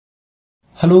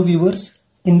Hello viewers,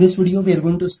 in this video we are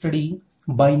going to study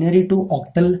binary to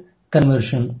octal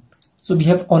conversion. So we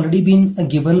have already been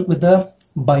given with a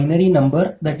binary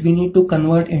number that we need to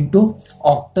convert into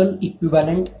octal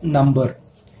equivalent number.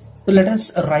 So let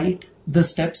us write the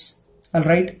steps. I'll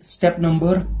write step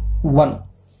number 1.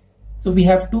 So we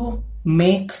have to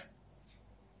make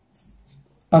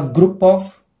a group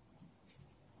of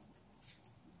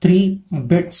 3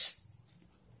 bits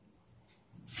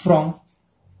from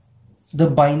the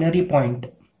binary point.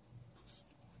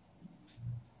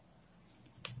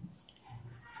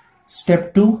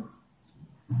 Step 2,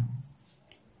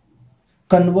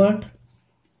 convert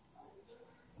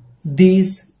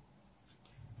these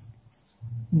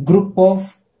group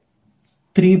of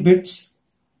 3 bits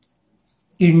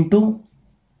into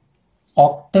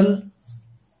octal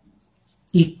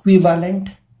equivalent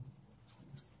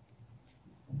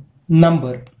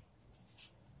number.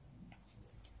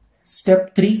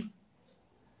 Step 3,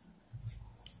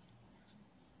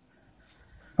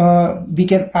 we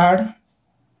can add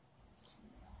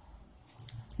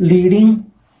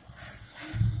leading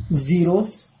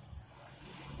zeros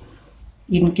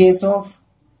in case of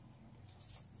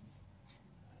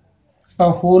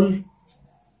a whole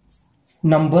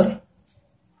number,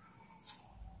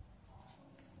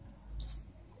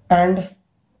 and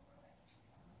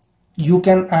you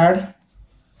can add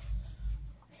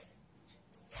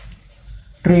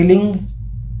trailing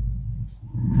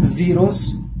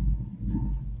zeros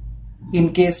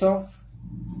in case of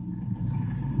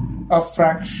a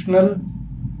fractional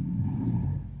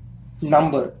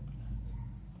number.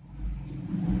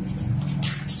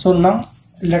 So now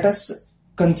let us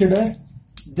consider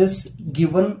this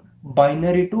given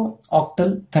binary to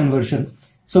octal conversion.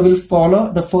 So we'll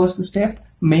follow the first step,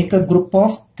 make a group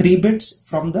of 3 bits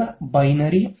from the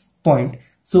binary point.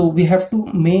 So we have to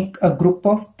make a group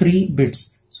of 3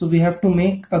 bits. So we have to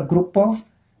make a group of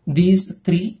these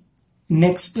 3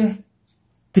 next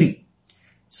 3.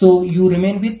 So you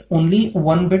remain with only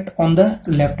 1 bit on the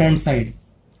left hand side.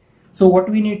 So what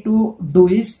we need to do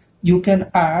is you can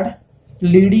add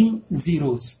leading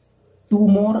zeros, 2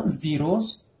 more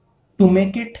zeros to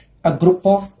make it a group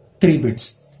of 3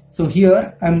 bits. So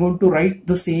here I am going to write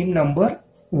the same number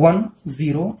 1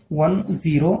 0 1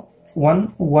 0 1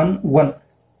 1 1.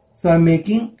 So I am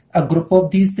making a group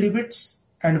of these 3 bits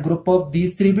and group of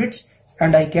these 3 bits,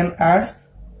 and I can add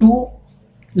 2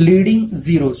 leading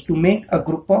zeros to make a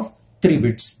group of 3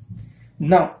 bits.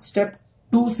 Now step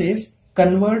 2 says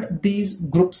convert these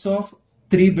groups of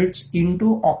 3 bits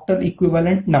into octal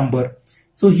equivalent number.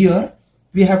 So here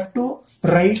we have to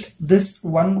write this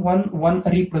 111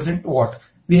 represent what?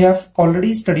 We have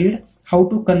already studied how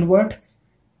to convert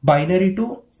binary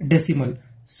to decimal.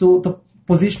 So the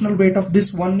positional weight of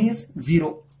this 1 is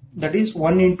 0, that is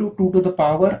 1 into 2 to the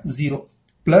power 0,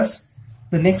 plus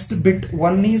the next bit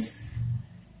 1 is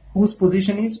whose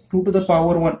position is 2 to the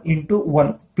power 1 into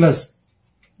 1, plus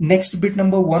next bit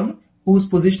number 1 whose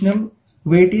positional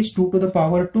weight is 2 to the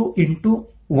power 2 into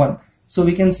 1. So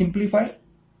we can simplify.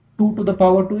 2 to the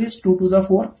power 2 is 2 2s are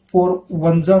 4, 4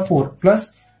 1s are 4,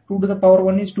 plus 2 to the power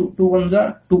 1 is 2, 2 1s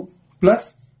are 2,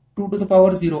 plus 2 to the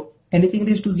power 0. Anything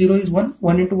raised to 0 is 1,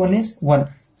 1 into 1 is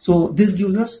 1. So this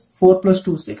gives us 4 plus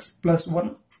 2 6 plus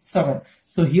 1 7.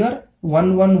 So here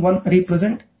 1 1 1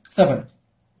 represent 7.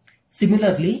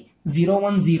 Similarly 0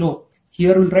 1 0,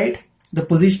 here we'll write the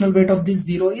positional weight of this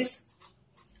 0 is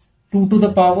 2 to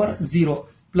the power 0,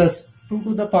 plus 2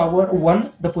 to the power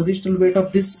 1, the positional weight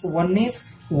of this 1 is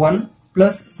 1,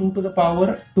 plus 2 to the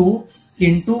power 2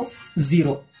 into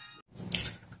 0.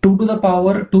 2 to the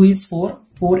power 2 is 4,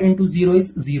 4 into 0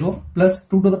 is 0, plus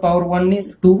 2 to the power 1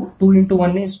 is 2, 2 into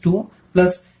 1 is 2,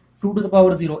 plus 2 to the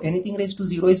power 0, anything raised to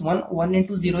 0 is 1, 1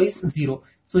 into 0 is 0.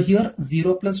 So here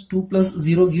 0 plus 2 plus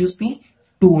 0 gives me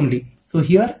 2 only. So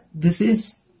here this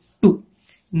is 2.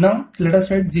 Now let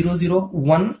us write 0 0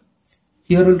 1.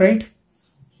 Here we'll write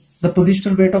the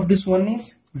positional weight of this 1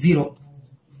 is 0.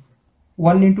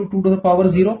 1 into 2 to the power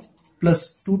 0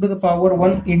 plus 2 to the power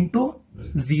 1 into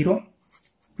 0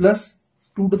 plus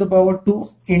 2 to the power 2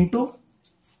 into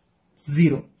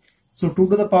 0. So 2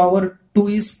 to the power 2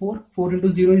 is 4, 4 into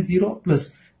 0 is 0,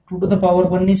 plus 2 to the power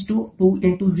 1 is 2, 2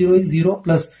 into 0 is 0,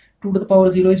 plus 2 to the power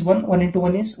 0 is 1, 1 into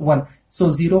 1 is 1. So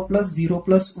 0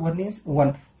 plus 1 is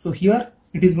 1. So here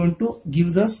it is going to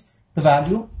gives us the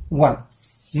value 1.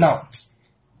 Now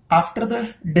after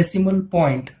the decimal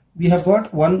point we have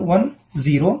got 1 1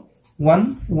 0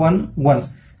 1 1 1.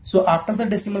 So after the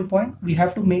decimal point we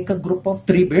have to make a group of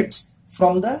 3 bits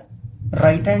from the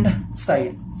right hand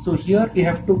side. So here we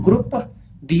have to group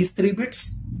these 3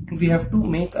 bits and we have to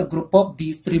make a group of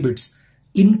these 3 bits.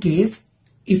 In case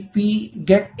if we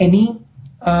get any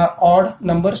odd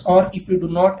numbers, or if we do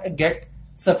not get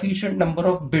sufficient number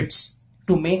of bits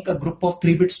to make a group of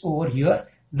 3 bits over here,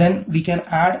 then we can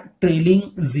add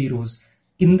trailing zeros.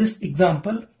 In this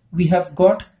example, we have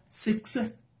got 6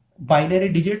 binary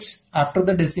digits after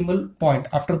the decimal point,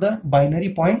 after the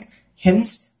binary point.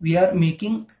 Hence, we are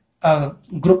making a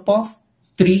group of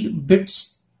 3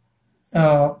 bits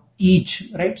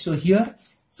each, right? So here,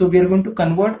 so we are going to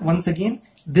convert once again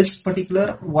this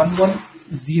particular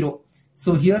 110.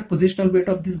 So here positional weight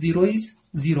of this 0 is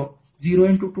 0. 0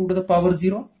 into 2 to the power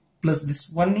 0 plus this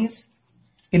 1 is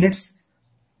in its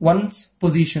 1's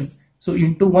position. So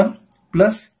into 1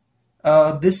 plus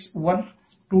this 1,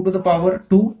 2 to the power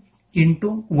 2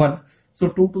 into 1. So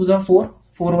 2 2s are 4,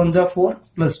 4 1s are 4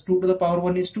 plus 2 to the power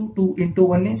 1 is 2, 2 into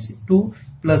 1 is 2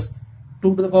 plus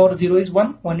 2 to the power 0 is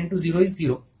 1, 1 into 0 is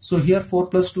 0. So here 4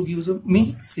 plus 2 gives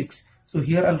me 6. So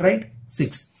here I'll write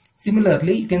 6.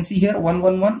 Similarly, you can see here 1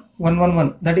 1 1 1 1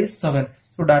 1, that is 7.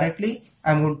 So directly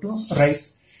I'm going to write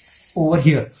over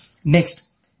here. Next,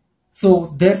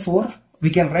 so therefore we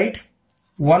can write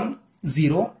 1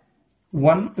 0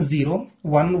 1 0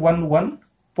 1 1 1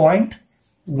 point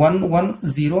 1 1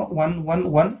 0 1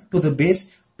 1 1 to the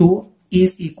base 2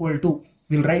 is equal to,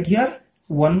 we'll write here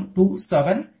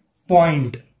 127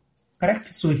 point,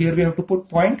 correct? So here we have to put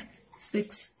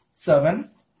 0.67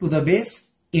 to the base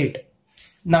 8.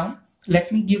 Now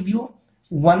let me give you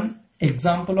one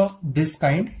example of this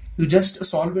kind. You just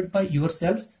solve it by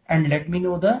yourself and let me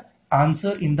know the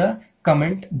answer in the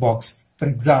comment box. For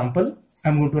example,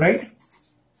 I'm going to write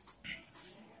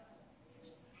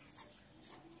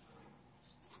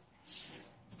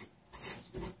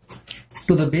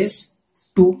to the base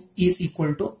 2 is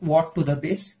equal to what to the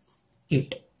base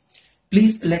 8.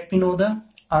 Please let me know the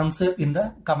answer in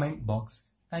the comment box.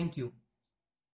 Thank you.